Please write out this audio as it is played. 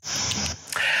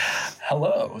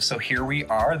Hello. So here we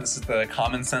are. This is the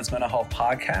Common Sense Mental Health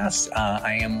Podcast.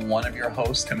 I am one of your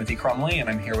hosts, Timothy Crumley, and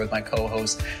I'm here with my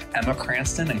co-hosts, Emma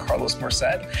Cranston and Carlos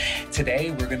Merced.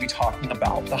 Today, we're going to be talking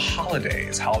about the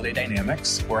holidays, holiday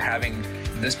dynamics. We're having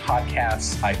this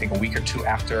podcast, I think, a week or two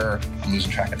after, I'm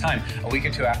losing track of time, a week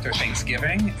or two after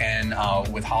Thanksgiving, and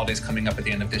with holidays coming up at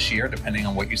the end of this year, depending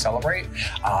on what you celebrate.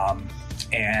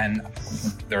 And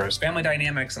there's family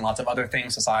dynamics and lots of other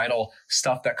things, societal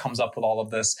stuff that comes up with all of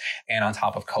this, and on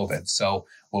top of COVID. So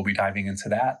we'll be diving into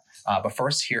that. But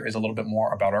first, here is a little bit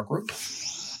more about our group.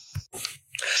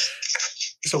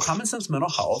 So Common Sense Mental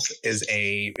Health is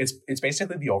it's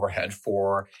basically the overhead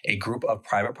for a group of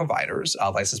private providers,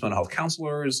 licensed mental health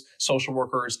counselors, social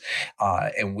workers,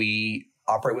 and we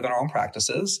operate within our own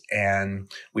practices,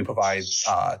 and we provide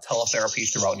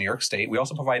teletherapy throughout New York State. We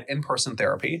also provide in-person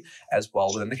therapy as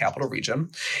well within the capital region.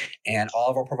 And all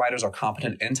of our providers are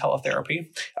competent in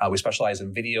teletherapy. We specialize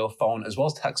in video, phone, as well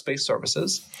as text-based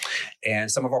services. And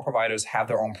some of our providers have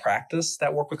their own practice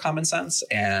that work with Common Sense.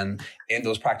 And in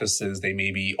those practices, they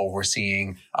may be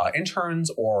overseeing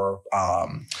interns or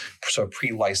sort of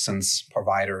pre-licensed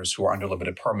providers who are under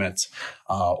limited permits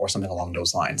or something along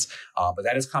those lines. But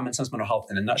that is Common Sense Mental Health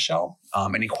in a nutshell.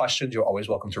 Any questions, you're always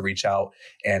welcome to reach out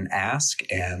and ask,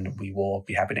 and we will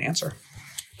be happy to answer.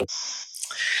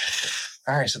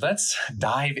 All right, so let's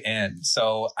dive in.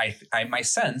 So my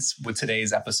sense with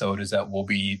today's episode is that we'll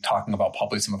be talking about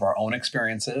probably some of our own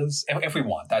experiences, if we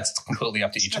want. That's completely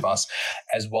up to each of us,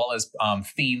 as well as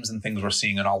themes and things we're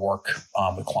seeing in our work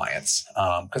with clients.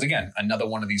 Because again, another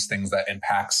one of these things that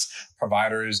impacts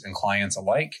providers and clients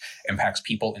alike, impacts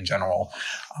people in general.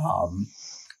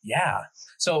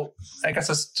 So I guess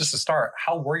just to start,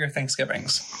 how were your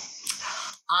Thanksgivings?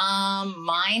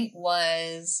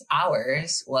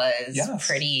 Ours was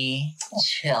pretty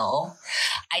chill.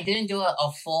 I didn't do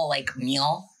a full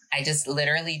meal. I just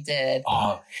literally did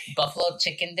buffalo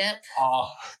chicken dip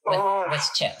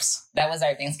with chips. That was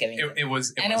our Thanksgiving. It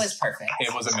was perfect.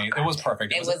 It was amazing. It was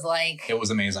perfect. It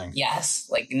was amazing. Yes.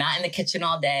 Not in the kitchen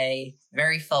all day,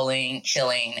 very filling,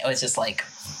 chilling. It was just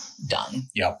done.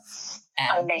 Yep.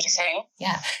 Amazing.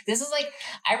 Yeah. This is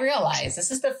I realized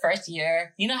this is the first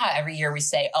year. You know how every year we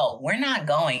say, oh, we're not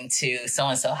going to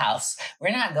so-and-so house. We're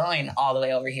not going all the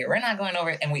way over here. We're not going over.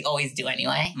 And we always do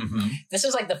anyway. Mm-hmm. This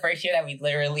was the first year that we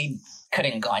literally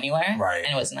couldn't go anywhere. Right.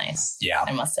 And it was nice. Yeah.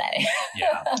 I must say.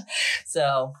 Yeah.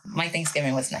 So my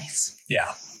Thanksgiving was nice.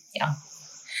 Yeah. Yeah.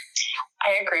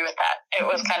 I agree with that. It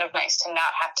was kind of nice to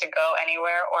not have to go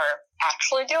anywhere or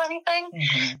actually do anything.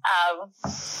 Mm-hmm.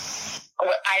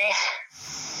 I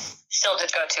still did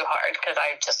go too hard because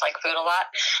I just like food a lot.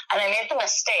 And I made the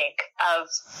mistake of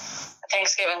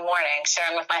Thanksgiving morning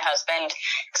sharing with my husband,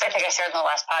 because I think I shared in the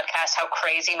last podcast how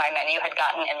crazy my menu had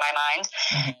gotten in my mind.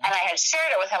 Mm-hmm. And I had shared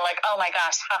it with him oh my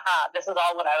gosh, this is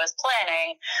all what I was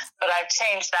planning. But I've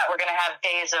changed that. We're going to have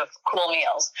days of cool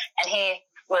meals. And he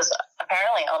was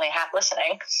apparently only half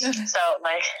listening. Mm-hmm. So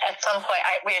at some point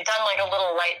we had done a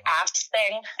little light apps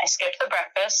thing. I skipped the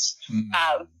breakfast,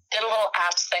 did a little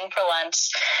apps thing for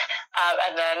lunch.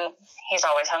 And then he's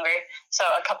always hungry. So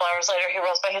a couple hours later he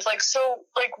rolls by. He's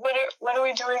when are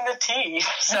we doing the tea?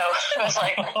 So I was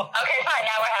okay, fine.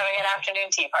 Now we're having an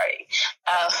afternoon tea party.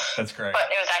 That's great. But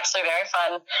it was actually very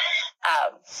fun.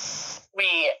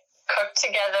 We cooked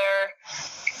together,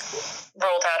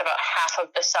 rolled out about half of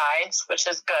the sides, which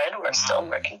is good. We're still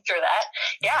working through that.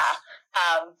 Yeah.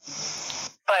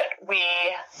 But we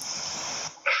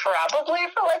probably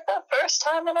for the first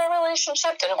time in our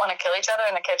relationship didn't want to kill each other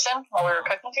in the kitchen while we were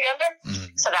cooking together.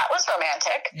 Mm-hmm. So that was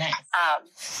romantic. Nice.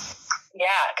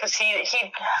 Yeah, because he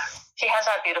has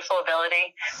that beautiful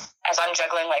ability, as I'm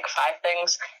juggling 5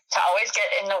 things, to always get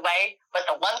in the way with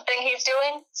the one thing he's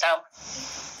doing. So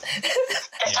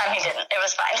this time he didn't. It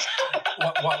was fine.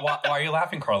 Why are you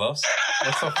laughing, Carlos?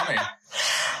 What's so funny?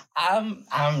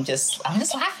 I'm just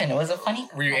laughing. It was a funny.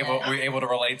 Were you able to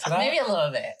relate to that? Maybe a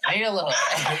little bit.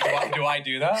 Do I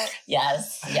do that?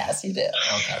 Yes, you do.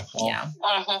 Okay. Well. Yeah.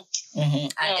 Mm-hmm. Mm-hmm.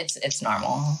 It's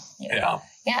normal. Yeah.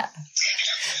 Yeah.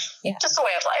 Yeah. Just a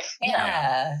way of life.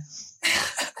 Yeah.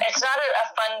 It's not a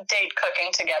fun date cooking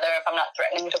together if I'm not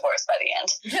threatening divorce by the end.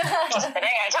 Just kidding.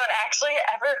 I don't actually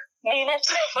ever mean it,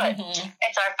 but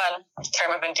it's our fun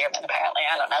term of endearment, apparently.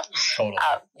 I don't know. Totally.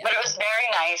 But it was very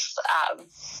nice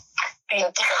being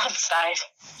outside.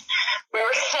 We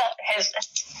were his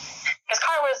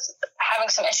car was having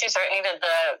some issues, or it needed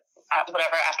the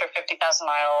whatever, after 50,000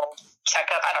 mile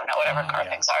checkup. I don't know, whatever car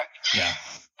things are. Yeah.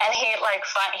 And he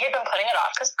he'd been putting it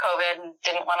off because of COVID and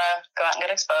didn't want to go out and get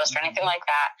exposed or anything like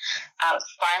that.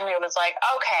 Finally was like,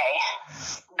 okay,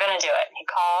 I'm going to do it. He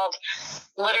called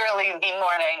literally the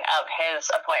morning of his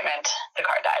appointment. The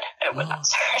car died. It would not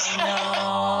start.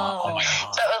 No.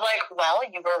 So it was like, well,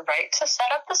 you were right to set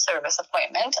up the service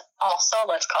appointment. Also,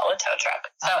 let's call a tow truck.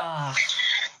 So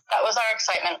that was our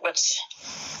excitement, which,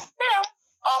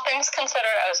 all things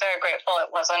considered, I was very grateful.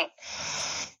 It wasn't,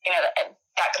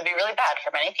 that could be really bad for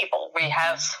many people. We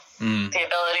have the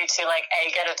ability to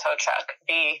A, get a tow truck,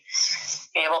 B,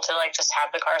 be able to just have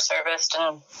the car serviced,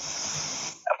 and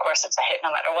of course it's a hit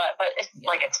no matter what, but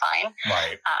it's fine.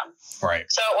 Right. Right.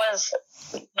 So it was,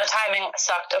 the timing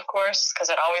sucked, of course, because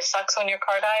it always sucks when your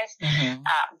car dies.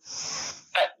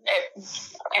 But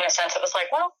in a sense, it was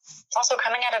well, it's also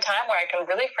coming at a time where I can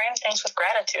really frame things with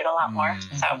gratitude a lot more.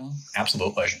 So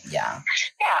absolutely. Yeah.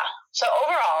 Yeah. So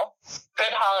overall,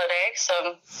 good holiday.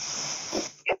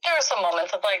 There were some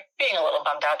moments of being a little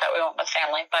bummed out that we went with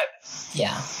family, but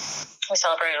yeah, we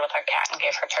celebrated with our cat and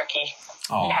gave her turkey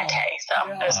pate. So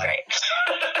it was great.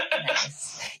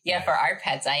 Nice. Yeah, for our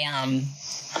pets,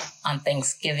 on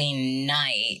Thanksgiving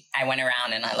night, I went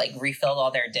around and I refilled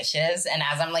all their dishes. And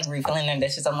as I'm refilling their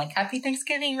dishes, I'm like, "Happy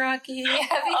Thanksgiving, Rocky."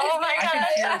 Oh my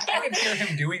God. I can hear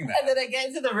him doing that. And then I get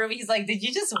into the room, he's like, "Did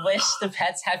you just wish the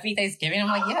pets happy Thanksgiving?" I'm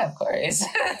like, "Yeah, of course."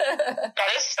 That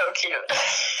is so cute.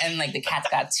 And the cats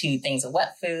got 2 things of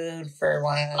wet food for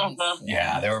one.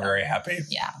 Yeah, they were very happy.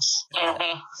 Yeah.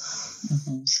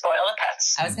 Spoil the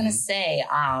pets. I was gonna say,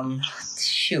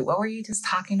 shoot, what were you just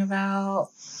talking about?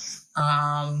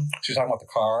 She was talking about the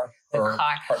car.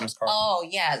 Partner's car. Oh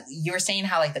yeah, you were saying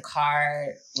how the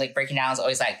car breaking down is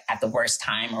always at the worst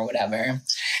time or whatever.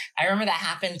 I remember that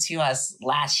happened to us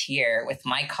last year with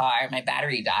my car. My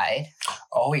battery died.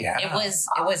 Oh yeah. It was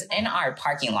in our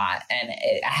parking lot, and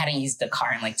I hadn't used the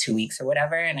car in 2 weeks or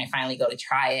whatever. And I finally go to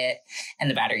try it, and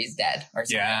the battery's dead or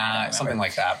something. Yeah, something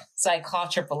like that. So I call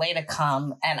AAA to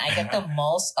come, and I get the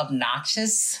most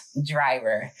obnoxious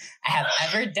driver I have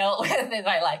ever dealt with in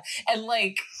my life. And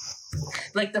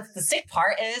the sick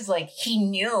part is he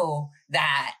knew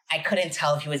that I couldn't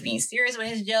tell if he was being serious with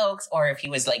his jokes or if he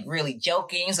was really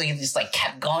joking. So he just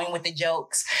kept going with the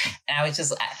jokes. And I was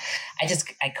just,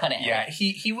 I couldn't. Yeah.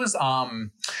 He was, how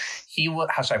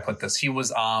should I put this? He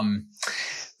was,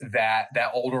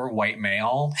 that older white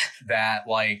male that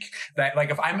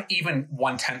if I'm even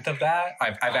 1/10 of that,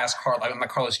 I've asked Carlos, I'm like,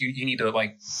 "Carlos, you need to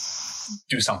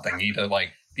do something. You need to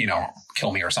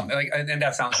kill me or something." And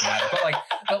that sounds dramatic, but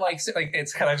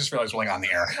it's kind of, I just realized we're on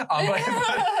the air.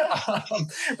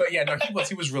 But yeah, no,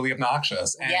 he was really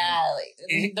obnoxious. And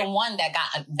the one that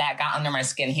got under my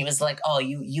skin, he was like, "Oh,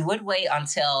 you would wait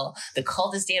until the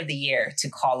coldest day of the year to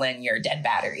call in your dead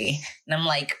battery." And I'm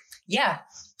like, "Yeah,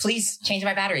 please change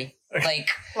my battery." I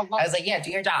was like, "Yeah,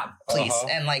 do your job, please."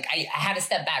 And I had to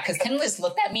step back because Tim just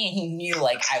looked at me and he knew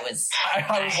I was.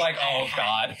 I was like, "Oh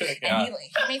God!" Yeah. And he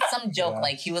made some joke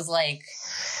he was like,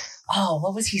 "Oh,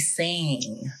 what was he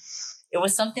saying?" It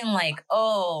was something like,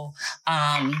 "Oh,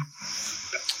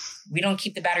 we don't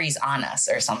keep the batteries on us"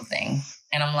 or something.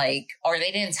 And I'm like, or they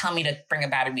didn't tell me to bring a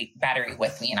battery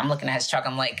with me. And I'm looking at his truck.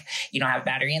 I'm like, "You don't have a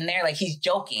battery in there?" He's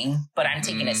joking, but I'm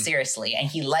taking it seriously. And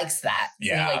he likes that.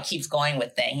 Yeah. So he keeps going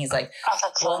with it. And he's like,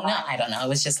 "Well, no, I don't know." It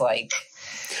was just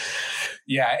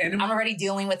yeah. And I'm already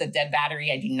dealing with a dead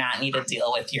battery. I do not need to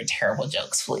deal with your terrible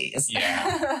jokes, please.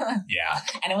 Yeah. Yeah.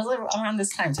 And it was around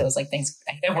this time too. It was thanks.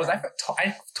 It was. I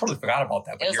totally forgot about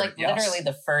that. But it was literally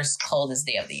the first coldest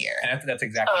day of the year. And that's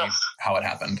exactly how it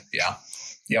happened. Yeah.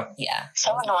 Yep. Yeah.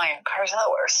 So annoying. Cars are the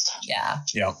worst. Yeah.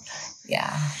 Yep.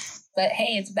 Yeah. But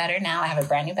hey, it's better now. I have a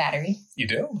brand new battery. You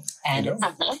do. And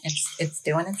it's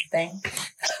doing its thing.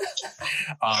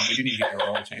 We do need to get your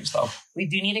oil changed though. We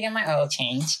do need to get my oil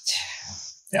changed.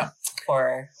 Yeah.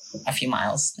 For a few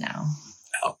miles now.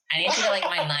 Oh. I need to get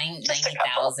my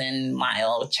 90,000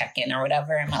 mile check-in or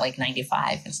whatever. I'm at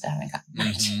 95 and still haven't gotten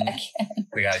my check-in.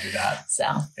 We got to do that. So.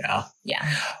 Yeah. Yeah.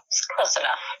 It's close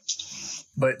enough.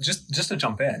 But just to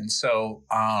jump in. So,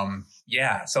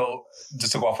 so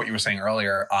just to go off what you were saying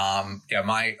earlier, I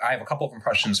have a couple of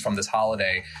impressions from this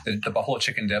holiday. The buffalo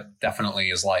chicken dip definitely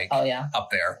is up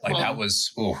there. That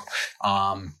was,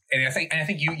 and I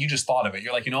think you just thought of it.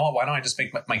 You're like, you know what? Why don't I just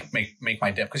make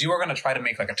my dip? Because you were going to try to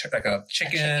make a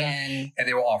chicken, and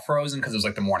they were all frozen because it was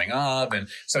the morning of, and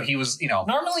so he was,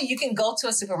 Normally, you can go to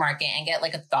a supermarket and get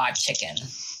a thawed chicken.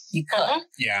 You could.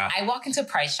 Yeah. I walk into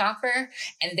Price Chopper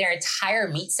and their entire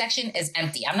meat section is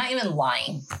empty. I'm not even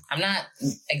lying. I'm not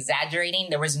exaggerating.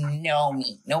 There was no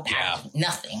meat, no packaging,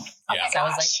 nothing. Yeah. So I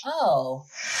was like, oh.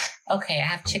 okay, I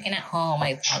have chicken at home.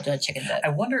 I'll do a chicken dip. I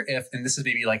wonder if, and this is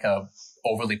maybe like a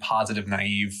overly positive,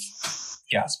 naive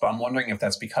guess, but I'm wondering if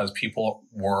that's because people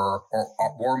were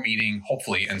meeting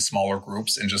hopefully in smaller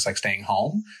groups and just like staying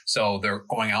home. So they're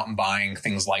going out and buying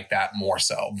things like that more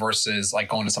so versus like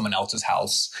going to someone else's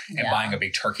house and buying a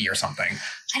big turkey or something.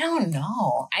 I don't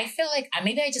know. I feel like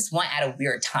maybe I just went at a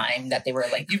weird time that they were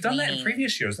like. You've done that in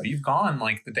previous years though. You've gone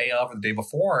like the day of or the day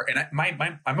before. And I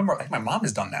remember like my mom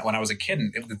has done that when I was a kid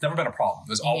and it's never been a problem.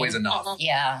 There's always enough.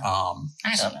 Yeah.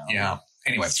 I don't know. Yeah.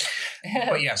 Anyway,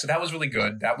 but yeah, so that was really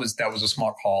good. That was a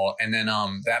smart call. And then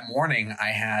that morning I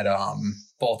had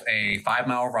both a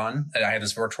 5-mile run. I had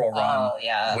this virtual run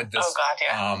with this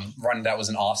run that was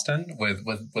in Austin with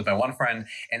my one friend.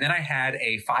 And then I had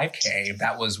a 5K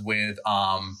that was with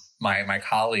my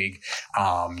colleague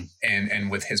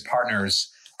and with his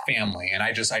partner's family. And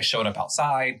I showed up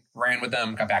outside, ran with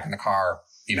them, got back in the car,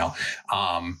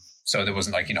 so there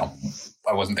wasn't like,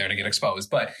 I wasn't there to get exposed,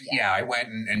 but I went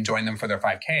and joined them for their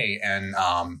 5K. And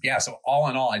so all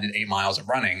in all, I did 8 miles of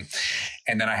running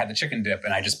and then I had the chicken dip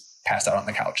and I just passed out on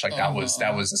the couch. Like that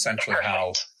was essentially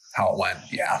how it went.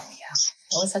 Yeah.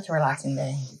 It was such a relaxing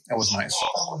day. It was nice.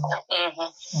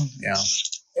 Mm-hmm. Yeah.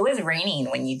 It was raining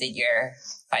when you did your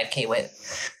 5K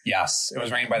with. Yes, it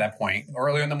was raining by that point.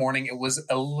 Earlier in the morning, it was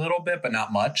a little bit, but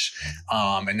not much.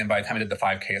 And then by the time I did the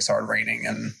 5K, it started raining,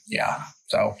 and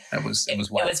so it was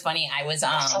wet. It was funny. I was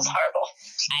that sounds horrible.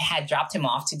 I had dropped him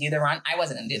off to do the run. I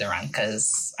wasn't gonna do the run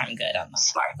because I'm good on that.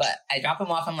 Smart. But I drop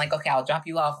him off. I'm like, okay, I'll drop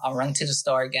you off. I'll run to the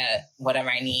store, get whatever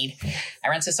I need. I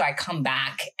run to the store. I come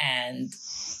back and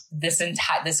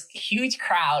this huge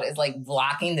crowd is like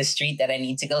blocking the street that I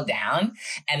need to go down.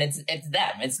 And it's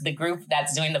them. It's the group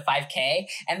that's doing the 5K.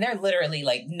 And they're literally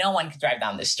like, no one could drive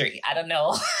down the street. I don't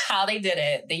know how they did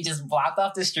it. They just blocked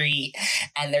off the street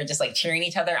and they're just like cheering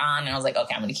each other on. And I was like,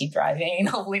 okay, I'm going to keep driving.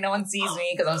 Hopefully no one sees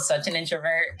me because I'm such an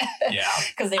introvert. Yeah.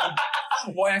 Because they would...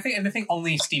 Well, I think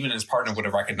only Steven and his partner would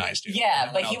have recognized you.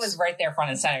 Yeah, but he was right there front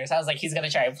and center. So I was like, he's going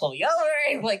to try and pull me over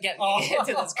and like get me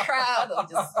into this crowd. Like,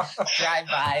 just drive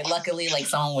by. Luckily, like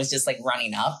someone was just like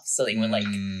running up, so they would like.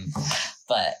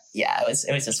 But yeah, it was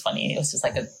just funny. It was just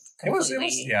like a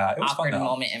completely awkward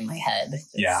moment in my head.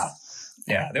 Yeah,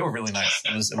 they were really nice.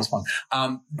 It was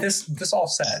fun. This all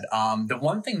said, the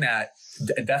one thing that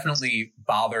definitely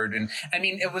bothered, and I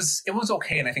mean, it was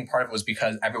okay, and I think part of it was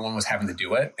because everyone was having to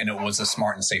do it, and it was a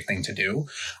smart and safe thing to do,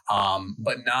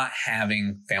 but not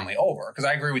having family over. Because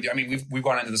I agree with you. I mean, we've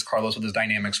gone into this, Carlos, with this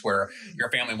dynamics where your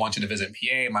family wants you to visit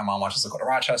PA, my mom wants us to go to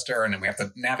Rochester, and then we have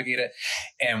to navigate it,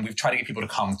 and we've tried to get people to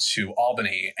come to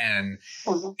Albany, and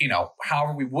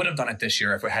however we would have done it this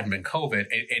year if it hadn't been COVID,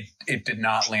 it did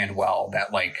not land well.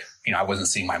 That like, I wasn't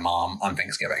seeing my mom on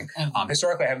Thanksgiving.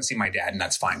 Historically, I haven't seen my dad, and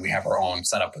that's fine. We have our own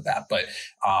setup with that. But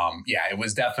it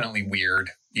was definitely weird,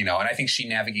 and I think she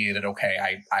navigated it okay.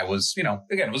 I was, again,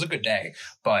 it was a good day.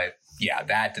 But yeah,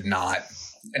 that did not.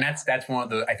 And that's one of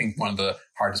the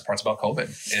hardest parts about COVID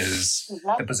is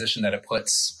the position that it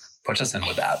puts us in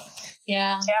with that.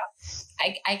 Yeah.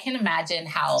 I can imagine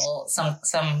how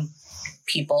some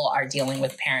people are dealing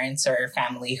with parents or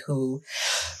family who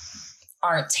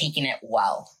aren't taking it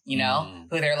well,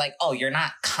 who they're like, oh, you're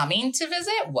not coming to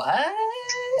visit? What?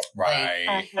 Right.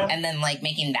 Like, and then like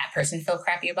making that person feel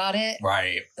crappy about it.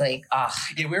 Right. Like,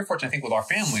 yeah, we were fortunate, I think, with our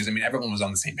families. I mean, everyone was on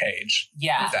the same page.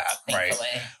 Yeah. With that, thankfully.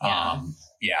 Right.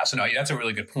 Yeah. So no, that's a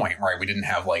really good point, right? We didn't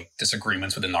have like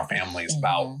disagreements within our families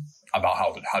about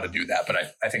how to do that. But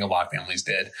I think a lot of families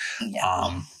did.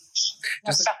 Yeah.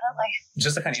 Just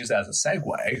to kind of use that as a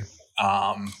segue,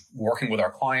 working with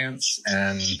our clients.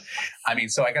 And I mean,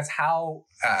 so I guess how,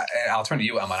 I'll turn to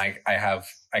you, Emma. I have,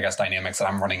 I guess, dynamics that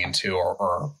I'm running into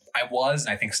or I was,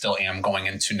 and I think still am going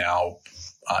into now,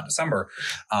 December.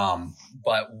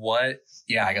 But what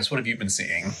have you been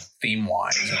seeing theme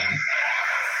wise?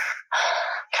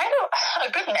 Kind of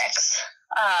a good mix.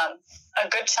 A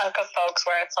good chunk of folks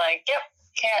where it's like, yep,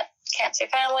 can't see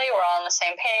family. We're all on the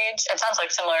same page. It sounds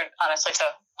like similar, honestly, to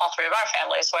all three of our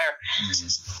families where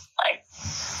like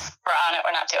we're on it,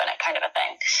 we're not doing it kind of a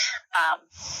thing.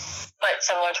 But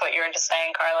similar to what you were just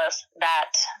saying, Carlos,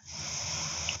 that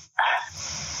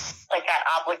like that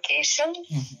obligation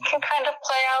can kind of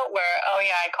play out where, oh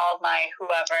yeah, I called my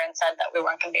whoever and said that we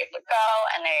weren't going to be able to go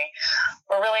and they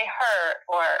were really hurt,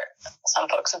 or some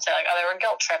folks would say like, oh, they were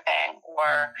guilt tripping,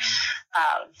 or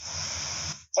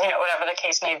whatever the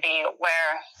case may be,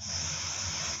 where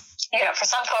for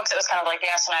some folks it was kind of like,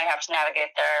 yes, and I have to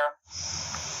navigate their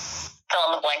fill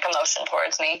in the blank emotion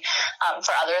towards me.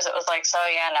 For others it was like, so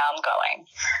yeah, now I'm going.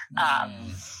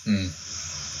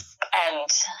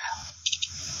 And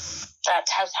that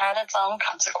has had its own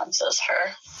consequences for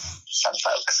some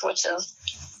folks, which is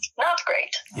not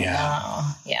great.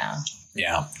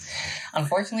 Yeah.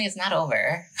 Unfortunately, it's not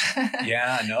over.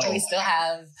 Yeah, no. We still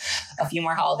have a few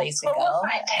more holidays to go.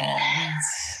 And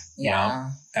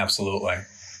yeah, absolutely.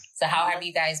 So how have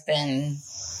you guys been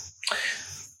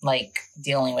like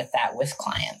dealing with that with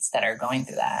clients that are going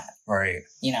through that? Right.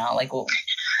 You know, like, well,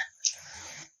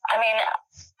 I mean,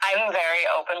 I'm very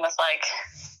open with like,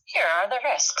 here are the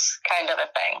risks kind of a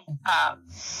thing.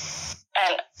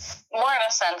 And more in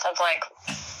a sense of like,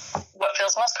 what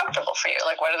feels most comfortable for you?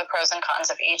 Like, what are the pros and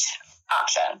cons of each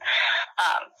option?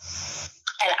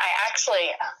 And I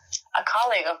actually, a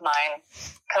colleague of mine,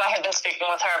 because I had been speaking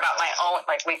with her about my own,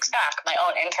 like weeks back, my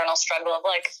own internal struggle of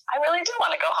like, I really do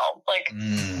want to go home. Like,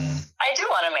 I do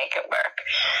want to make it work.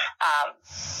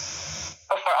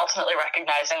 Before ultimately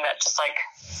recognizing that just like,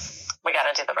 we got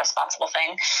to do the responsible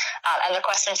thing. And the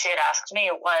question she had asked me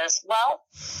was, well,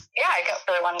 yeah, I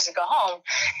really wanted to go home.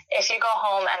 If you go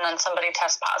home and then somebody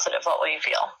tests positive, what will you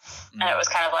feel? And it was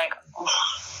kind of like,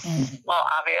 well,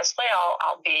 obviously I'll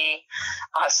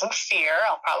have some fear.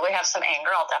 I'll probably have some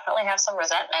anger. I'll definitely have some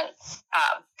resentment.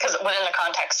 Because within the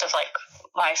context of like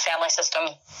my family system,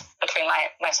 between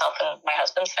myself and my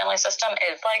husband's family system,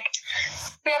 is like,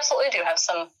 we absolutely do have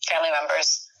some family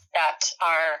members that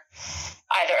are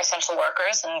either essential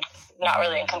workers and not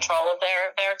really in control of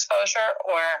their exposure,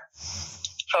 or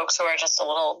folks who are just a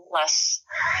little less,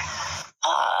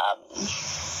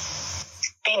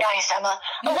 be nice, Emma,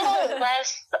 a little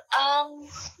less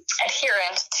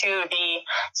adherent to the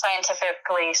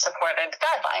scientifically supported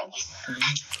guidelines.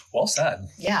 Well said.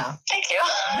 Yeah. Thank you.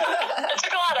 It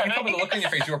took a lot of me. The look on your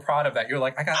face, you were proud of that. You're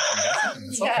like, I got that.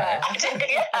 It's okay. I did,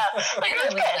 yeah. Like, it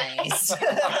was good. Nice.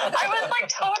 I was like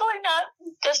totally not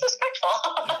disrespectful.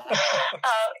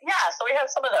 So we have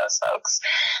some of those folks,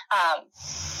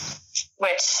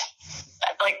 which,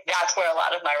 like, that's where a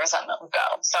lot of my resentment would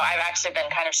go. So I've actually been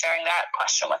kind of sharing that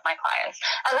question with my clients.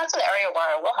 And that's an area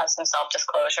where I will have some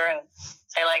self-disclosure and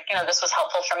say, like, you know, this was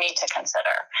helpful for me to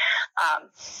consider.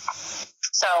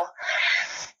 So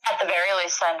at the very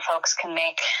least, then folks can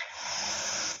make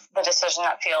the decision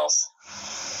that feels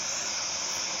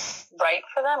right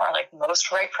for them, or like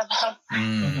most right for them.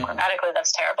 Grammatically,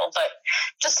 that's terrible, but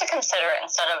just to consider it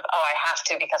instead of, oh, I have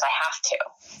to because I have to.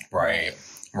 Right.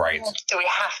 Do we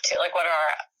have to? Like, what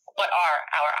are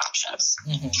our options?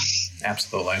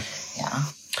 Absolutely. Yeah.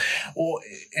 Well,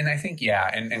 and I think,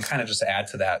 and kind of just to add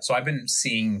to that. So I've been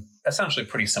seeing essentially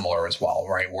pretty similar as well,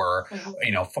 right? Where,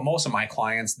 you know, for most of my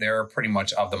clients, they're pretty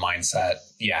much of the mindset,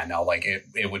 like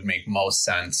it would make most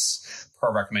sense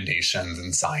per recommendations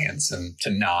and science and to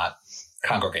not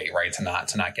congregate, right? To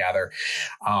not gather.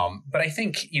 But I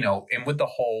think, you know, and with the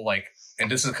whole, like, and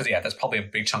this is because, that's probably a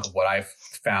big chunk of what I've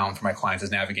found for my clients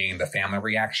is navigating the family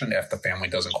reaction if the family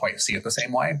doesn't quite see it the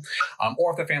same way,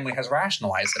 or if the family has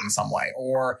rationalized it in some way,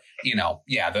 or, you know,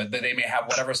 they may have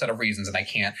whatever set of reasons and I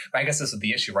can't. But I guess this is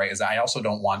the issue, right? Is that I also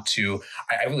don't want to,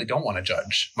 I really don't want to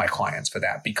judge my clients for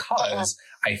that, because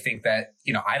I think that,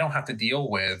 you know, I don't have to deal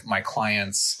with my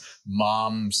client's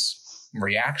mom's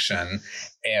reaction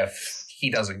if he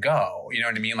doesn't go, you know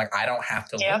what I mean? Like, I don't have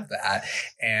to live that.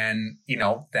 And, you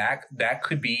know, that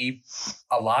could be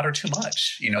a lot or too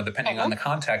much, you know, depending on the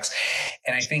context.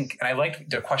 And I think, and I like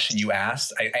the question you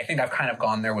asked. I think I've kind of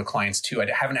gone there with clients too.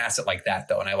 I haven't asked it like that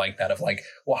though. And I like that of like,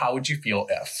 well, how would you feel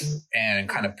if, and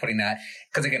kind of putting that,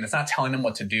 because again, it's not telling them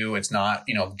what to do. It's not,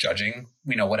 you know, judging,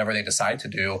 you know, whatever they decide to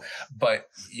do. But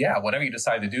whatever you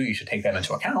decide to do, you should take that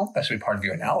into account. That should be part of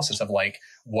your analysis of like,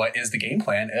 what is the game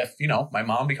plan if, you know, my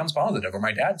mom becomes positive or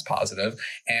my dad's positive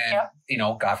and, you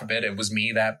know, God forbid it was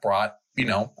me that brought, you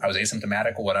know, I was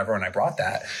asymptomatic or whatever, and I brought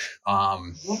that.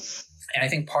 And I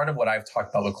think part of what I've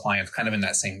talked about with clients kind of in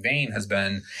that same vein has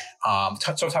been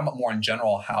sort of talking about more in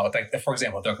general how, like, for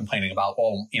example, if they're complaining about,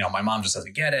 well, you know, my mom just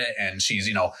doesn't get it and she's,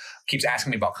 you know, keeps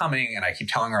asking me about coming and I keep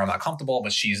telling her I'm not comfortable,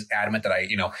 but she's adamant that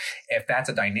you know, if that's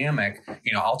a dynamic,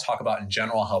 you know, I'll talk about in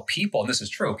general how people, and this is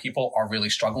true, people are really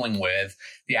struggling with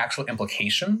the actual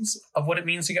implications of what it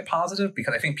means to get positive,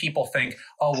 because I think people think,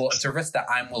 oh, well, it's a risk that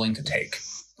I'm willing to take.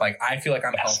 Like, I feel like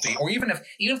I'm healthy. Or even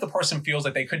if the person feels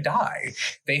like they could die,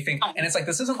 they think, and it's like,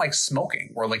 this isn't like smoking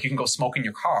where like you can go smoke in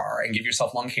your car and give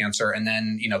yourself lung cancer and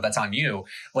then, you know, that's on you.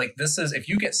 Like, this is, if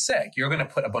you get sick, you're going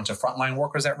to put a bunch of frontline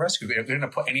workers at risk. You're going to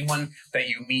put anyone that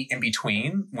you meet in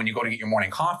between when you go to get your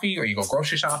morning coffee or you go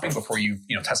grocery shopping before you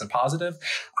know, tested positive,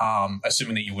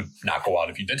 assuming that you would not go out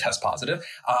if you did test positive,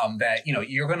 that, you know,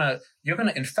 you're going to you're going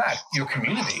to infect your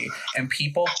community and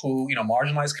people who,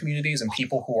 marginalized communities and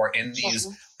people who are in these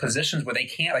positions where they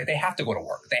can't, like, they have to go to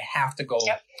work. They have to go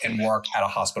and work at a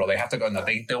hospital. They have to go. No,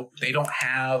 they don't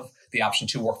have the option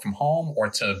to work from home or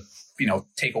to,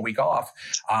 take a week off.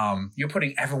 You're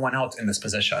putting everyone else in this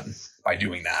position by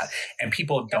doing that. And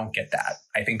people don't get that.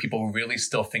 I think people really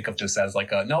still think of this as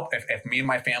like nope, if me and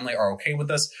my family are okay with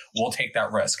this, we'll take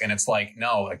that risk. And it's like,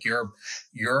 no, like you're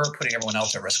putting everyone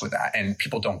else at risk with that. And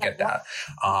people don't get that.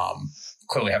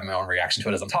 Clearly having my own reaction to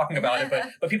it as I'm talking about it,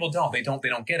 but people don't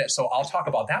get it. So I'll talk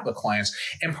about that with clients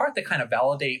in part to kind of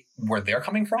validate where they're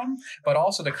coming from, but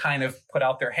also to kind of put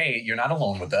out there, hey, you're not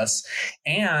alone with this.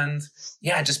 And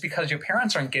yeah, just because your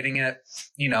parents aren't getting it,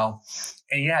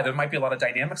 and yeah, there might be a lot of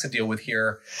dynamics to deal with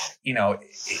here.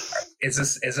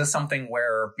 Is this something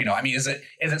where, is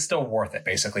it still worth it?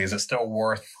 Basically, is it still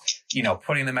worth,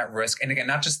 putting them at risk? And again,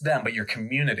 not just them, but your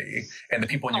community and the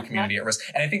people in your community at risk.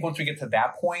 And I think once we get to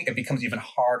that point, it becomes even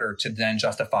harder to then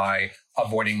justify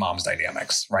avoiding mom's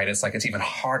dynamics, right? It's like, it's even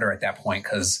harder at that point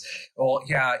because, well,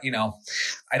 yeah,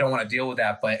 I don't want to deal with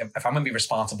that. But if I'm going to be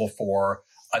responsible for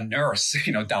a nurse,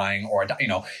 dying or,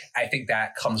 I think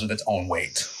that comes with its own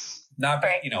weight. Not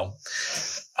that,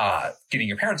 getting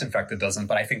your parents infected doesn't,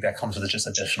 but I think that comes with just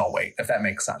additional weight, if that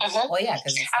makes sense. Well, yeah,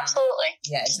 because absolutely.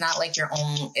 It's not like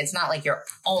you're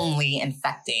only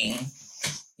infecting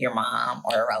your mom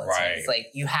or a relative. Right. It's like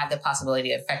you have the possibility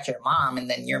to infect your mom, and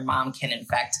then your mom can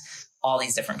infect all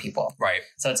these different people. Right.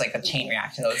 So it's like a chain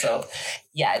reaction. So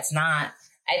yeah, it's not.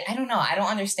 I don't know. I don't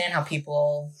understand how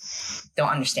people don't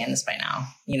understand this by now.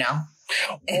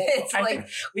 It's like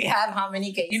we have how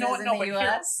many cases in the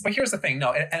U.S.? But here's the thing.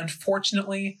 No,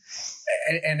 unfortunately,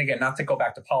 and again, not to go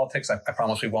back to politics, I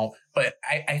promise we won't. But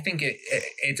I think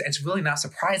it's really not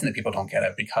surprising that people don't get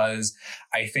it because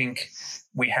I think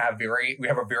we have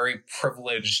a very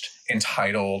privileged,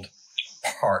 entitled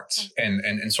part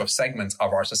and sort of segments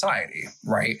of our society,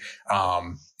 right?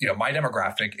 My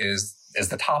demographic is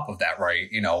the top of that, right?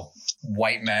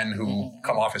 White men who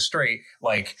come off as straight,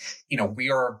 like, we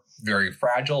are very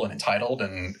fragile and entitled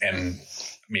and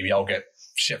maybe I'll get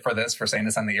shit for saying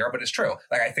this on the air, but it's true.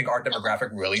 Like, I think our demographic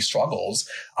really struggles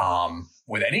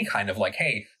with any kind of like,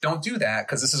 hey, don't do that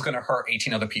because this is going to hurt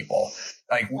 18 other people.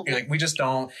 Like we just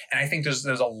don't. And I think there's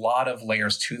a lot of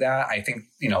layers to that. I think,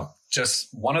 just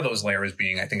one of those layers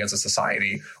being, I think as a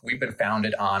society, we've been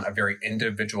founded on a very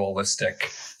individualistic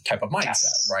type of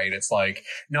mindset, right? It's like,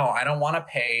 no, I don't want to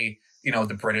pay,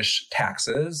 the British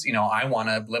taxes. I want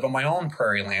to live on my own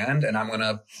prairie land and I'm going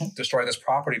to destroy this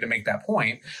property to make that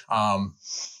point. God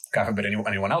forbid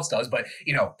anyone else does, but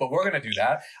we're going to do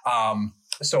that.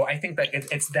 So I think that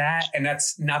it's that, and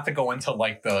that's not to go into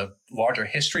like the larger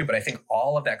history, but I think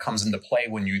all of that comes into play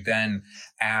when you then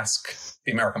ask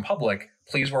the American public,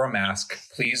 please wear a mask,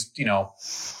 please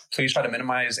try to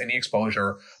minimize any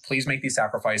exposure, please make these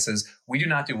sacrifices. We do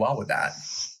not do well with that.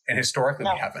 And historically,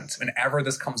 we haven't. Whenever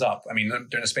this comes up, during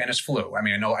the Spanish flu,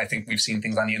 I think we've seen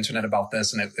things on the internet about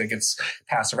this and it gets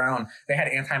passed around. They had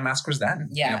anti-maskers then.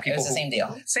 Yeah, it was the same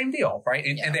deal. Same deal, right?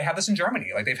 And they have this in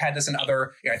Germany. Like they've had this in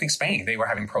other, I think Spain, they were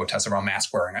having protests around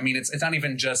mask wearing. It's not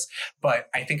even just, but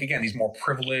I think, again, these more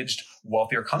privileged,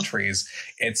 wealthier countries,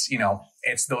 it's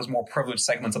those more privileged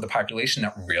segments of the population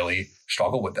that really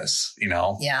struggle with this,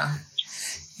 Yeah.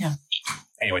 Yeah.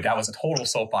 Anyway, that was a total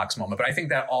soapbox moment, but I think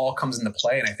that all comes into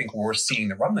play. And I think we're seeing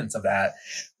the remnants of that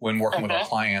when working with our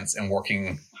clients and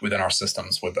working within our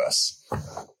systems with this.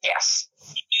 Yes.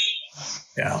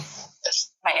 Yeah.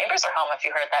 My neighbors are home if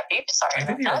you heard that beep. Sorry. I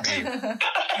think you heard beep.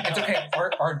 It's okay.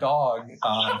 Our dog,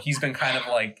 he's been kind of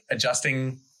like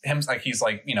adjusting him, like he's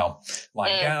like,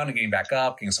 lying down and getting back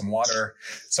up, getting some water.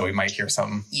 So we might hear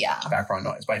some background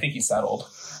noise, but I think he's settled.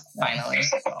 Finally.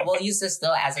 We'll use this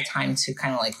though as a time to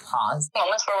kind of like pause.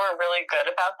 Moments where we're really good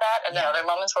about that, and then other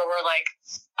moments where we're like,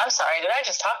 I'm sorry, did I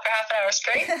just talk for half an hour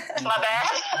straight? My bad.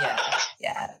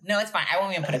 Yeah. No, it's fine. I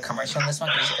won't even put a commercial on this one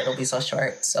because it'll be so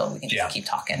short, so we can just keep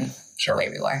talking the way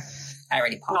we were. I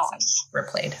already paused and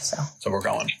replayed, so we're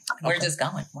going. We're just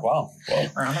going. Wow. Well,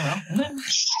 we're on the road.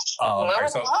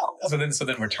 Okay, so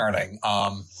then returning.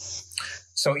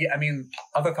 So yeah,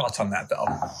 other thoughts on that though?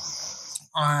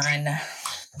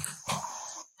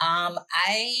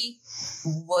 I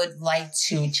would like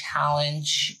to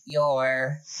challenge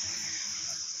your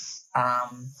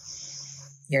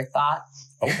thought.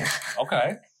 Oh,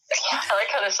 okay. I like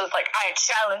how this is like, I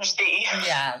challenge thee.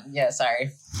 Yeah,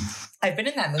 sorry. I've been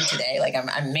in that mood today. Like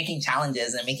I'm making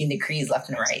challenges and making decrees left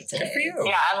and right today. Good for you.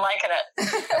 Yeah, I'm liking it.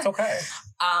 That's okay.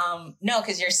 No,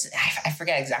 because I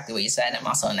forget exactly what you said. I'm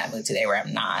also in that mood today where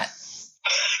I'm not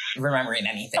remembering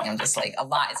anything. I'm just like, a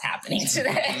lot is happening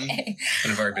today. It's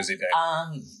been a very busy day.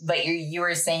 But you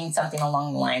were saying something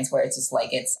along the lines where it's just like,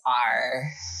 it's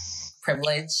our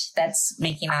privilege that's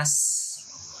making us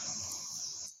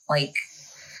like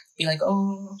be like,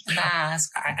 oh,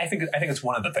 mask. I think it's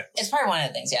one of the things. It's probably one of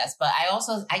the things, yes. But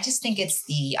I just think it's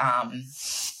the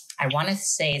I want to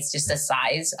say it's just the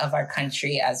size of our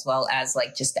country as well as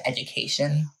like just the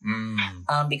education.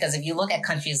 Because if you look at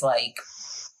countries like,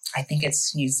 I think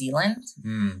it's New Zealand,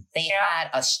 they had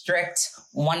a strict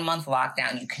 1 month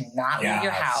lockdown. You cannot leave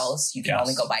your house. You can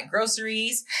only go buy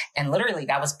groceries. And literally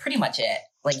that was pretty much it.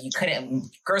 Like you couldn't,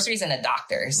 groceries and the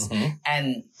doctors.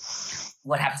 And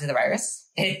what happened to the virus?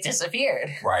 It disappeared.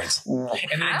 Right.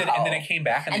 And then it came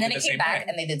back and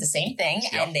they did the same thing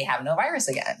and they have no virus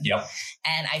again. Yep.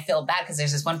 And I feel bad because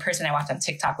there's this one person I watch on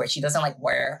TikTok where she doesn't like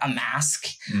wear a mask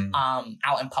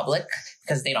out in public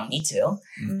because they don't need to.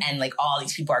 And like all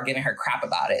these people are giving her crap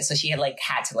about it. So she had to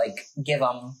give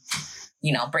them,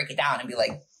 break it down and be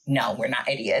like, no, we're not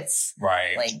idiots.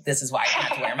 Right. Like, this is why you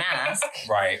have to wear a mask.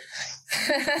 Right.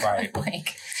 Right.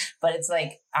 But it's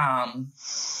like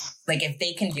if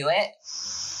they can do it,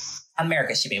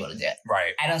 America should be able to do it.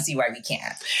 Right. I don't see why we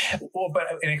can't. Well, but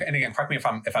and again, correct me if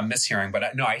I'm mishearing,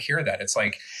 but no, I hear that. It's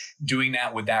like doing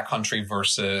that with that country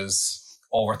versus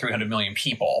over 300 million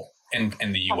people in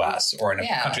the U.S. or in a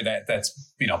country that's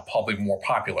probably more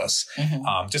populous.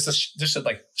 Just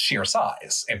like sheer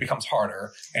size, it becomes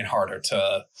harder and harder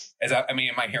to. Am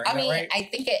I hearing that right? I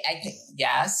think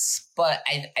yes, but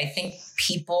I think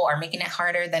people are making it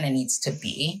harder than it needs to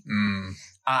be.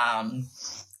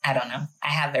 I don't know. I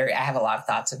have a lot of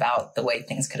thoughts about the way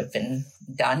things could have been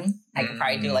done. I could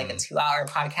probably do like a 2-hour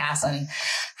podcast on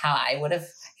how I would have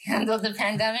handled the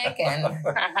pandemic and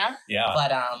but I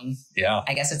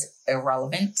guess it's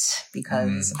irrelevant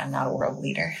because I'm not a world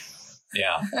leader.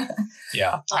 Not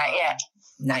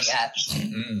yet.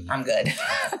 I'm good.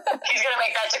 He's gonna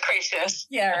make that decree soon.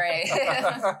 Yeah, right.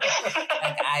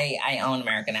 I own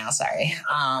America now. Sorry.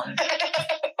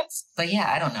 But yeah,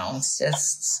 I don't know. It's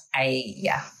just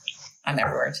I'm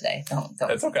everywhere today. Don't.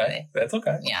 That's okay. That's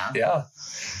okay. Yeah.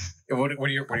 What are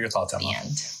your thoughts, Emma?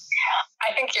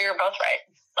 I think you're both right.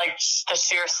 Like the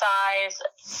sheer size,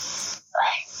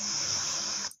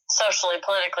 socially,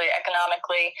 politically,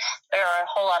 economically, there are a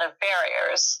whole lot of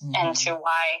barriers into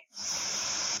why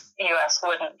the U.S.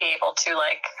 wouldn't be able to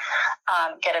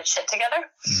get its shit together.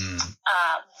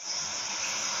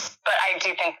 But I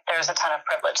do think there's a ton of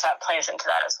privilege that plays into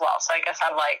that as well. So I guess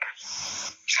I'm like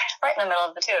right in the middle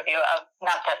of the two of you.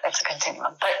 Not that it's a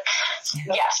continuum, but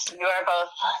yes, you are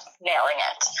both nailing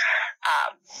it.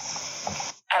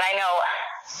 And I know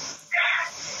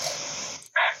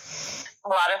a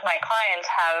lot of my clients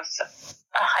have,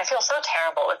 I feel so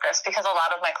terrible with this because a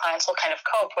lot of my clients will kind of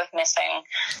cope with missing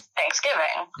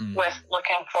Thanksgiving, with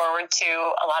looking forward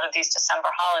to a lot of these December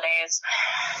holidays.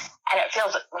 And it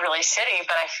feels really shitty,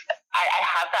 but I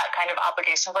have that kind of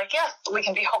obligation of like, yes, we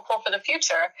can be hopeful for the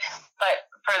future. But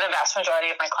for the vast majority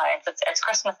of my clients, it's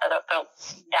Christmas that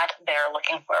they're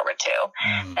looking forward to.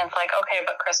 And it's like, okay,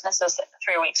 but Christmas is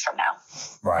 3 weeks from now.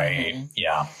 Right.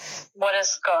 Yeah. What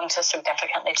is going to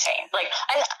significantly change? Like,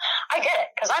 I get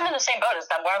it, because I'm in the same boat as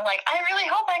them, where I'm like, I really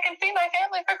hope I can see my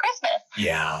family for Christmas.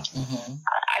 Yeah.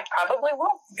 I probably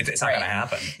won't. It's not going to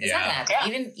happen. It's not going to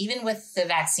happen. Even with the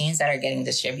vaccines that are getting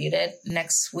distributed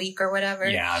next week or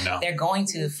whatever, they're going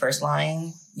to first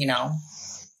line,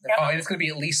 Oh, and it's going to be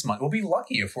at least month. We'll be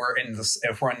lucky if we're in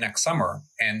next summer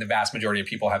and the vast majority of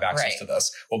people have access to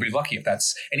this. We'll be lucky if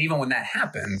that's, and even when that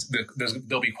happens,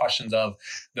 there'll be questions of,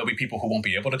 there'll be people who won't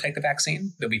be able to take the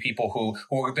vaccine. There'll be people who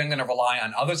are then going to rely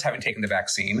on others having taken the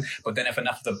vaccine. But then if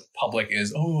enough of the public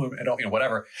is, I don't,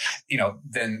 whatever,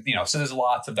 then, so there's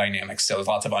lots of dynamics. So there's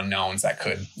lots of unknowns that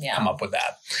could come up with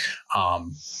that.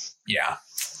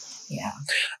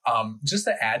 Just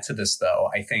to add to this though,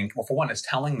 I think, well, for one, it's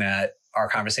telling that our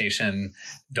conversation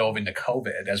dove into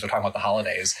COVID as we're talking about the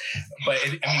holidays, but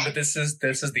this is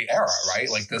the era, right?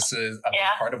 Like this is a big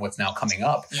part of what's now coming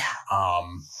up. I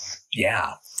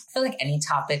feel like any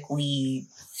topic we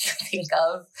think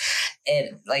of,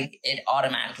 it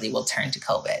automatically will turn to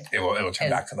COVID. It will turn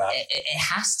back to that. It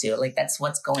has to. Like that's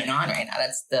what's going on right now.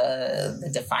 That's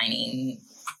the defining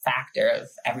factor of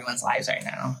everyone's lives right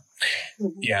now.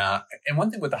 Yeah. And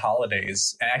one thing with the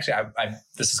holidays, and actually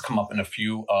this has come up in a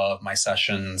few of my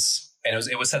sessions, and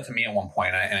it was said to me at one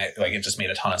point, and it just made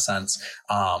a ton of sense.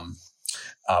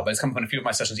 But it's come up in a few of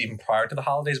my sessions even prior to the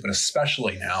holidays, but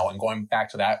especially now. And going back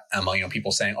to that, Emma,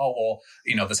 people saying, oh,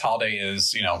 well, this holiday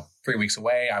is, 3 weeks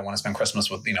away. I want to spend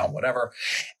Christmas with, whatever.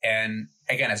 And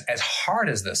again, as hard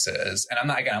as this is,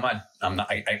 and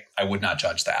I would not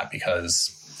judge that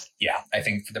because I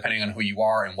think depending on who you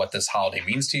are and what this holiday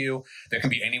means to you, there can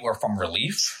be anywhere from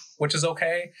relief, which is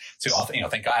okay, to,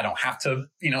 thank God I don't have to,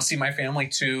 see my family,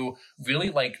 to really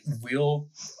like real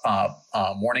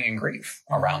mourning and grief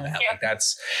around that. Like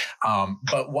that's,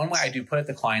 but one way I do put it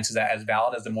to clients is that as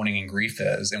valid as the mourning and grief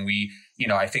is, and we,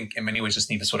 I think in many ways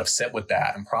just need to sort of sit with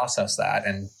that and process that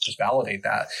and just validate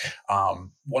that.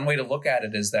 One way to look at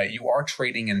it is that you are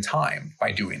trading in time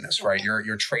by doing this, right?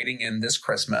 You're trading in this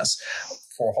Christmas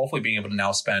for hopefully being able to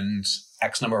now spend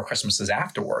X number of Christmases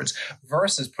afterwards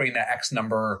versus putting that X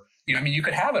number, you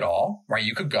could have it all, right?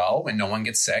 You could go and no one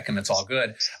gets sick and it's all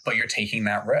good, but you're taking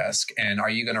that risk. And are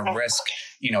you going to risk,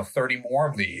 30 more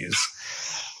of these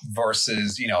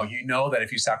versus, that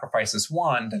if you sacrifice this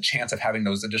one, the chance of having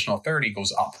those additional 30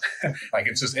 goes up. Like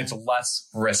it's less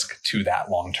risk to that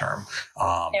long term.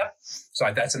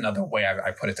 So that's another way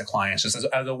I put it to clients, just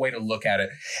as a way to look at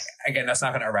it. Again, that's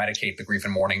not going to eradicate the grief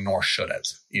and mourning, nor should it.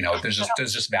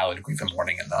 There's just valid grief and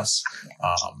mourning in this.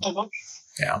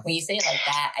 Yeah. When you say it like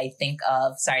that, I think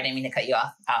of, sorry, I didn't mean to cut you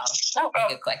off.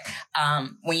 Make it quick.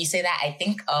 When you say that, I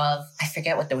think of, I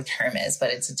forget what the term is, but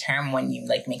it's a term when you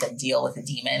like make a deal with a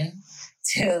demon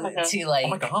to like, oh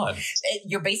my God.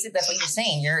 You're basically, that's what you're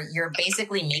saying. You're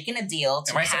basically making a deal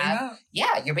to Am I saying that?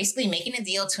 Yeah, you're basically making a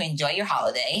deal to enjoy your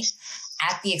holiday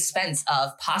at the expense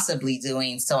of possibly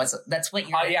doing so. That's what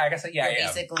you're. I guess. You're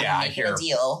basically making a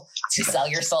deal to sell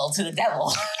your soul to the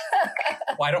devil.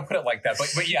 Well, I don't put it like that,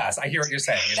 but yes, I hear what you're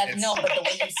saying. But the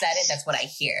way you said it, that's what I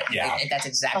hear. Yeah, that's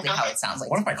exactly how it sounds like.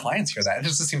 One of my clients hear that. It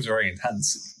just seems very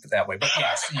intense that way. But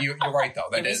yes, you're right though.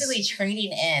 You're basically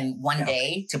trading in one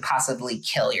day to possibly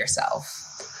kill yourself.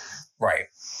 Right.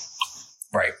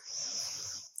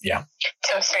 Yeah.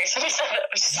 Tim's face when he said that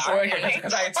was sorry.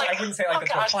 Because I wouldn't say like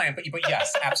that to a client, but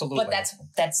yes, absolutely. But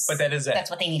that is it.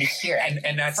 That's what they need to hear.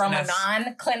 And that's from a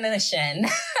non-clinician.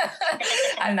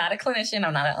 I'm not a clinician.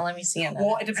 I'm not. Let me see.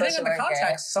 Well, depending on the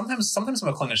context, sometimes I'm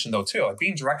a clinician though too. Like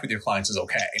being direct with your clients is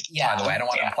okay. Yeah. By the way, I don't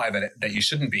want to imply that you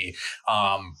shouldn't be.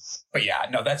 But yeah,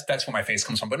 no, that's where my face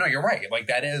comes from. But no, you're right. Like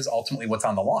that is ultimately what's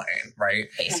on the line, right?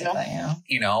 Basically,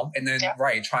 and then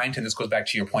right, trying to, this goes back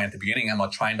to your point at the beginning, Emma,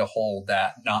 trying to hold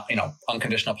that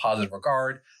unconditional positive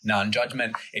regard,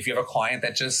 non-judgment. If you have a client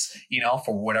that just,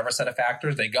 for whatever set of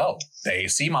factors, they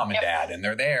see mom and dad and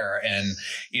they're there and,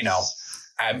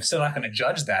 I'm still not going to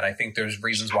judge that. I think there's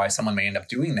reasons why someone may end up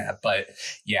doing that, but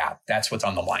yeah, that's what's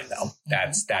on the line though.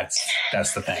 That's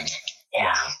the thing.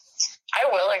 Yeah. I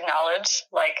will acknowledge,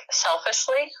 like,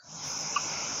 selfishly,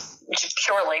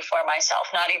 purely for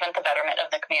myself, not even the betterment of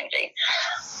the community.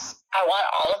 I want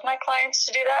all of my clients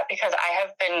to do that because I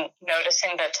have been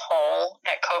noticing the toll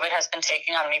that COVID has been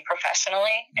taking on me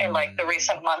professionally in like the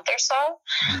recent month or so.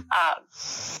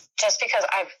 Just because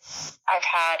I've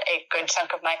had a good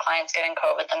chunk of my clients getting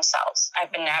COVID themselves.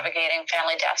 I've been navigating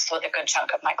family deaths with a good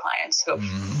chunk of my clients who've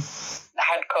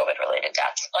had COVID-related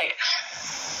deaths. Like,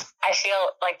 I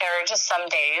feel like there are just some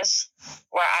days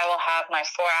where I will have my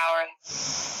 4 hours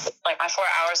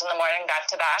in the morning back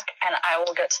to back, and I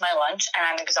will get to my lunch and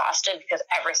I'm exhausted because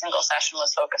every single session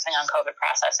was focusing on COVID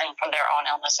processing from their own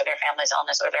illness or their family's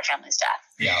illness or their family's death.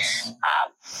 Yes. And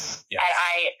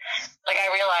I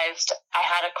realized I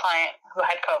had a client who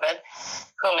had COVID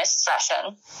who missed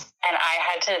session, and I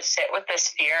had to sit with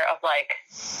this fear of like,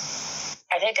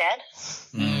 are they dead?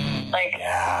 Like,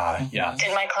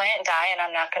 did my client die and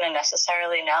I'm not going to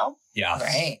necessarily know? Yeah.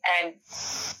 Right. And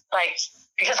like,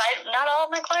 because not all of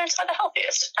my clients are the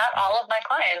healthiest. Not all of my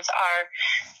clients are,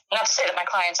 not to say that my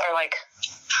clients are like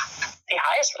the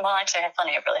highest. Well, actually I have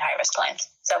plenty of really high risk clients.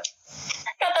 So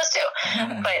I got those too.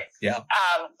 But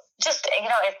just,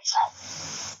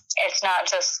 it's not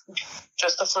just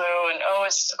the flu and,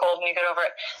 it's just a cold and you get over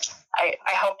it.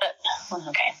 I hope that,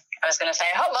 I was going to say,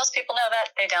 I hope most people know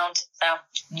that. They don't. So,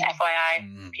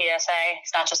 FYI, PSA,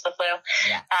 it's not just the flu.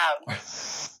 Yeah.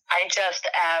 I just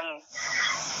am,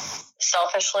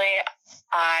 selfishly,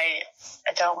 I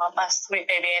don't want my sweet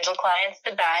baby angel clients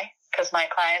to die because my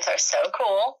clients are so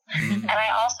cool. And I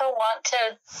also want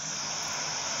to,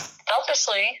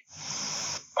 selfishly,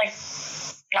 like,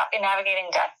 not be navigating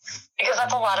death because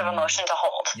that's a lot of emotion to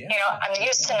hold. I'm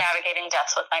used to navigating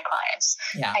deaths with my clients.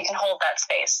 I can hold that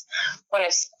space. When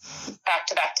it's back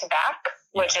to back to back,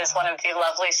 which is one of the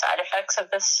lovely side effects of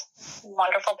this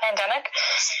wonderful pandemic,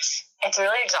 it's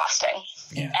really exhausting.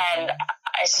 And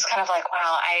it's just kind of like,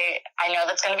 wow, I know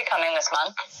that's going to be coming this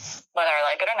month, whether I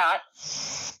like it or not.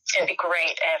 It'd be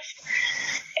great if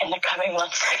in the coming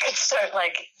months I could start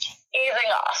like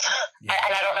easing off. Yeah.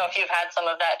 And I don't know if you've had some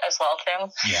of that as well, Tim.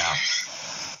 Yeah.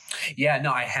 Yeah,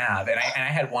 no, I have. And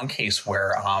I had one case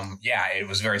where, it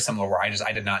was very similar where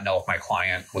I did not know if my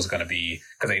client was going to be,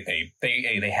 because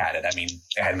they had it. I mean,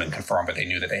 it hadn't been confirmed, but they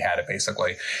knew that they had it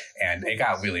basically. And it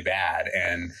got really bad.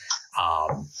 And,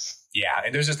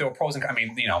 there were pros and, I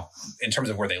mean, you know, in terms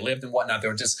of where they lived and whatnot,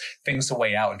 there were just things to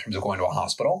weigh out in terms of going to a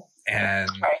hospital. And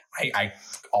I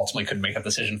ultimately couldn't make that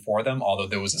decision for them, although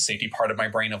there was a safety part of my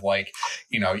brain of like,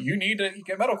 you know, you need to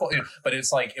get medical, you know, but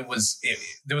it's like, there was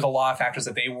a lot of factors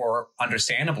that they were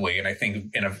understandably, and I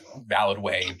think in a valid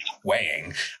way,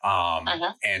 weighing.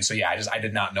 And so, I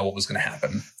did not know what was going to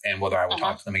happen and whether I would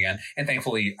talk to them again. And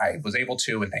thankfully I was able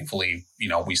to, and thankfully, you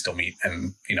know, we still meet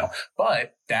and, you know,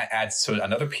 but that adds to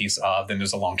another piece of, then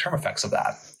there's the long-term effects of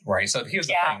that. Right. So here's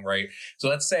the thing, right? So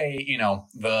let's say, you know,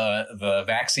 the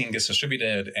vaccine gets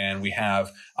distributed and we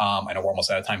have, I know we're almost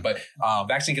out of time, but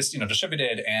vaccine gets, you know,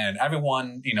 distributed and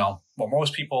everyone, you know,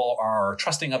 most people are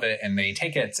trusting of it and they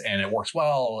take it and it works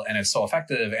well and it's so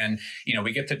effective. And, you know,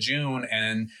 we get to June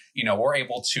and, you know, we're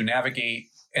able to navigate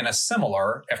in a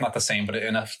similar, if not the same, but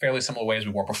in a fairly similar way as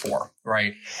we were before,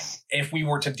 right? If we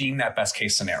were to deem that best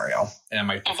case scenario, and I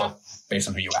might differ based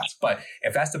on who you ask, but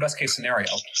if that's the best case scenario,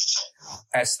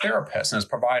 as therapists and as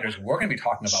providers, we're going to be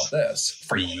talking about this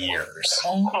for years.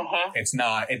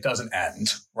 It doesn't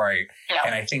end, right? No.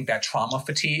 And I think that trauma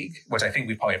fatigue, which I think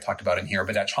we probably have talked about in here,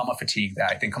 but that trauma fatigue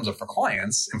that I think comes up for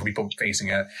clients and for people facing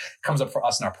it, comes up for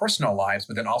us in our personal lives,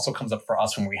 but then also comes up for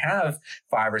us when we have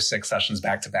 5 or 6 sessions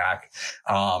back to back.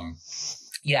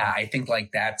 I think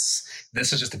like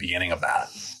this is just the beginning of that.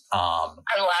 I'm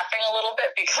laughing a little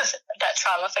bit because that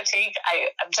trauma fatigue,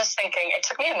 I'm just thinking it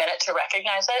took me a minute to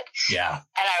recognize it. Yeah.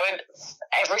 And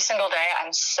every single day,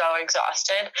 I'm so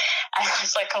exhausted. And I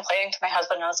was like complaining to my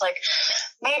husband. And I was like,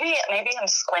 maybe I'm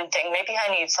squinting. Maybe I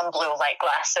need some blue light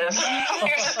glasses.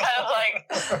 You're just kind of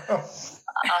like,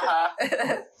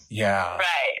 Yeah.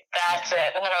 Right. That's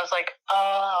it. And then I was like,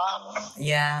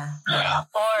 yeah.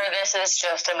 Or this is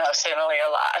just emotionally a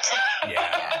lot.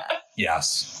 Yeah.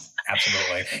 Yes.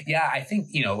 Absolutely. Yeah, I think,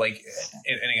 you know, like,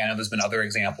 and again, I know there's been other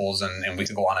examples and we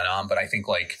could go on and on, but I think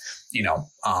like, you know,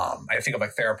 I think of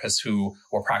like therapists who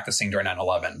were practicing during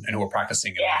 9/11 and who were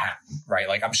practicing in Manhattan, right?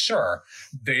 Like, I'm sure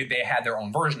they had their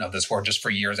own version of this where just for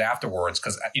years afterwards,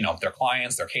 because, you know, their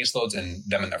clients, their caseloads and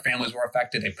them and their families were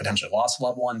affected. They potentially lost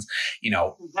loved ones, you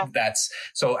know, that's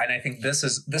so, and I think this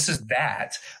is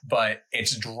that, but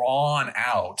it's drawn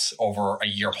out over a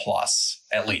year plus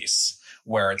at least.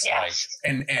 Where it's like,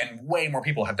 and way more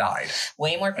people have died.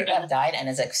 Way more people have died, and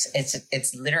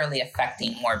it's literally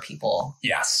affecting more people.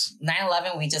 Yes.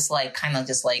 9/11, we just like kind of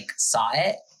just like saw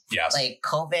it. Yes. Like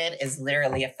COVID is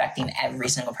literally affecting every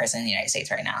single person in the United States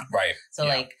right now. Right. So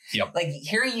like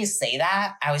hearing you say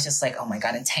that, I was just like, oh my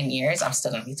God, in 10 years, I'm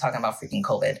still going to be talking about freaking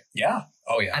COVID. Yeah.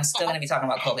 Oh yeah. I'm still going to be talking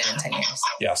about COVID in 10 years.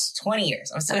 Yes. 20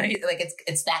 years. I'm still going to be like,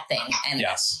 it's that thing. And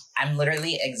I'm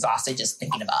literally exhausted just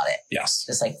thinking about it. Yes.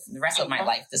 Just like the rest of my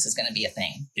life, this is going to be a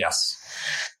thing. Yes.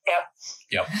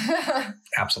 Yep.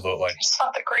 Absolutely. I just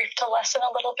want the grief to lessen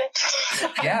a little bit.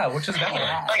 Yeah, which is definitely.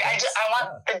 Like I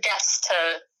want the deaths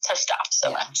to stop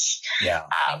so much. Yeah.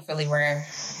 Thankfully, I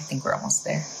think we're almost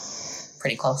there.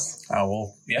 Pretty close. Oh,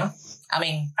 well, yeah. I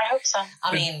mean, I hope so.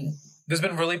 There's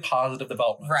been really positive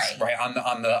developments, right?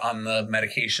 On the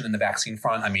medication and the vaccine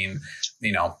front. I mean,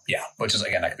 you know, which is,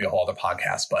 again, that could be a whole other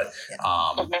podcast, but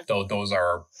those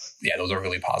are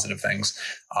really positive things.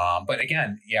 But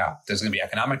again, there's going to be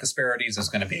economic disparities. There's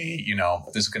going to be, you know,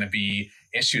 there's going to be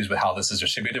issues with how this is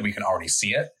distributed. We can already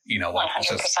see it, you know, like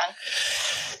 100%.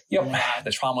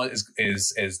 The trauma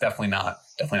is definitely not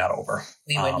over.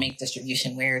 We would make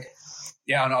distribution weird.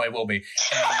 Yeah, no, it will be.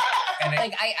 And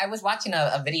like I was watching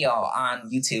a video on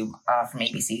YouTube from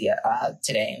ABC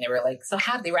today, and they were like,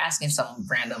 they were asking some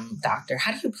random doctor,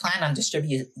 how do you plan on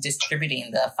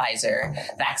distributing the Pfizer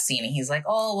vaccine? And he's like,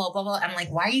 oh, well, blah, blah. I'm like,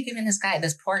 why are you giving this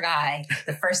poor guy,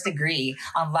 the first degree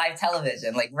on live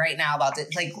television, like right now about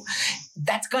this? Like,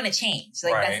 that's going to change.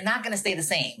 Like, that's not going to stay the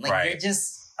same. Like, you're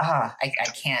just, I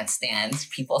can't stand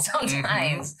people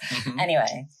sometimes. Mm-hmm.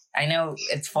 Anyway. I know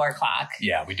it's 4:00.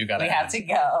 Yeah, we have to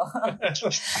go.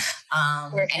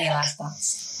 Any last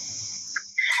thoughts?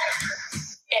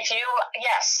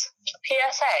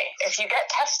 PSA, if you get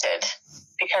tested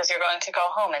because you're going to go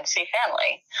home and see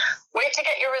family, wait to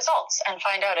get your results and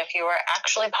find out if you are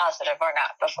actually positive or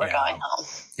not before going home.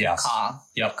 Yes.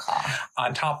 Yep.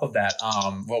 On top of that,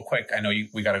 real quick, I know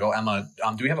we got to go. Emma,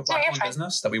 do we have a platform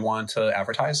business that we want to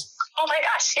advertise? Oh my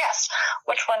gosh, yes.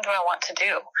 Which one do I want to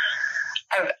do?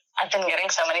 I've been getting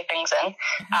so many things in.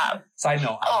 Side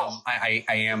note, I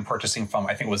am purchasing from,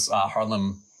 I think it was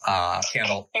Harlem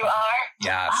Candle. You are?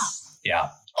 Yes. Wow. Yeah.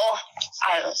 Oh,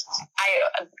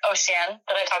 Ocean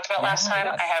that I talked about last time.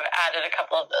 Yes. I have added a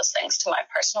couple of those things to my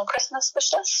personal Christmas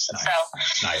wish list. Nice.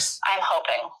 So nice. I'm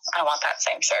hoping I want that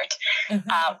same shirt. Mm-hmm.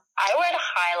 I would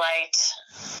highlight,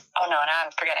 oh no, now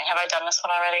I'm forgetting. Have I done this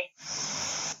one already?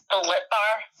 The Lit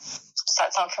Bar. Does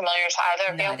that sound familiar to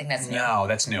either of you? I think that's new. No,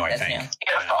 that's new, I think. New.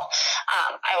 Beautiful.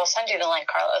 I will send you the link,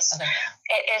 Carlos. Okay.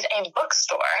 It is a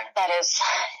bookstore that is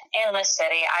in the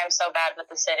city. I'm so bad with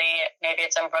the city. Maybe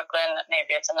it's in Brooklyn.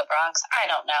 Maybe it's in the Bronx. I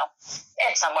don't know.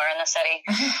 It's somewhere in the city.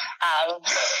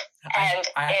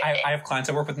 I have clients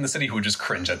I work with in the city who would just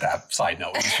cringe at that. Side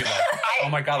note, like, oh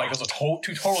my god, like those are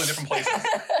two totally different places.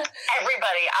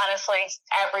 Everybody, honestly,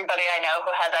 everybody I know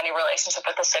who has any relationship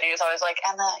with the city is always like,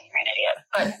 Emma, you're an idiot.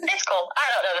 But it's cool. I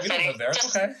don't know the city. Don't live there.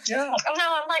 Just, okay. Yeah. No,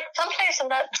 I'm like someplace in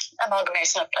that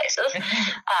amalgamation of places.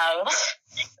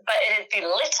 But it is the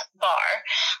Lit Bar,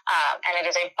 and it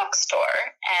is a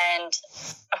bookstore, and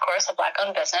of course, a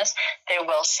Black-owned business. They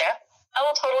will ship. I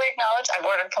will totally acknowledge I've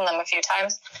ordered from them a few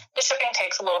times. The shipping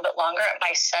takes a little bit longer.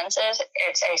 My sense is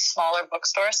it's a smaller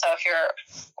bookstore, so if you're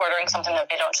ordering something that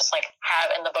they don't just like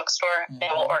have in the bookstore, they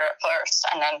will order it first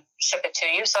and then ship it to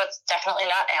you. So it's definitely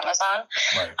not Amazon,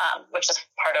 right. Which is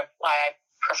part of why I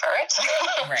prefer it.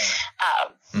 Right.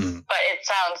 But it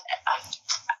sounds...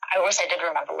 I wish I did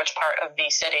remember which part of the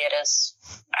city it is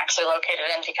actually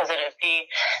located in, because it is the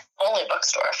only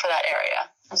bookstore for that area,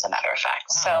 as a matter of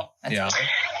fact. Wow. So,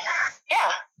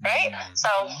 yeah, right? So,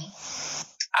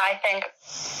 I think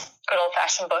good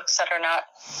old-fashioned books that are not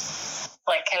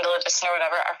like Kindle edition or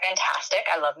whatever are fantastic.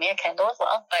 I love me a Kindle as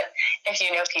well. But if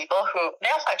you know people who, they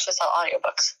also actually sell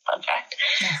audiobooks, fun fact.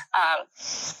 Yeah.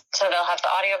 So they'll have the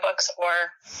audiobooks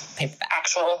or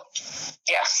actual,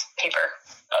 paper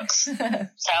books. So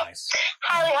nice.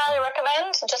 highly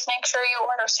recommend. Just make sure you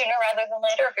order sooner rather than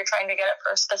later if you're trying to get it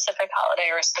for a specific holiday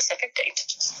or a specific date.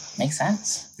 Makes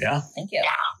sense. Yeah. Thank you.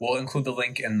 Yeah. We'll include the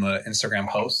link in the Instagram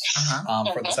post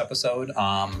for this episode.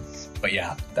 But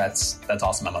yeah, that's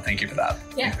awesome, Emma. Thank you for that.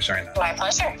 Yeah. Thank you for sharing that. My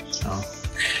pleasure.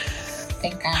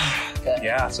 Thank God. Good.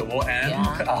 Yeah, so we'll end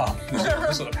this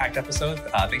episode, a packed episode.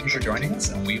 Thank you for joining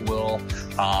us, and we will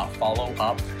follow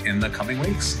up in the coming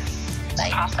weeks.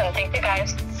 Bye. Awesome. Thank you,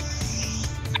 guys.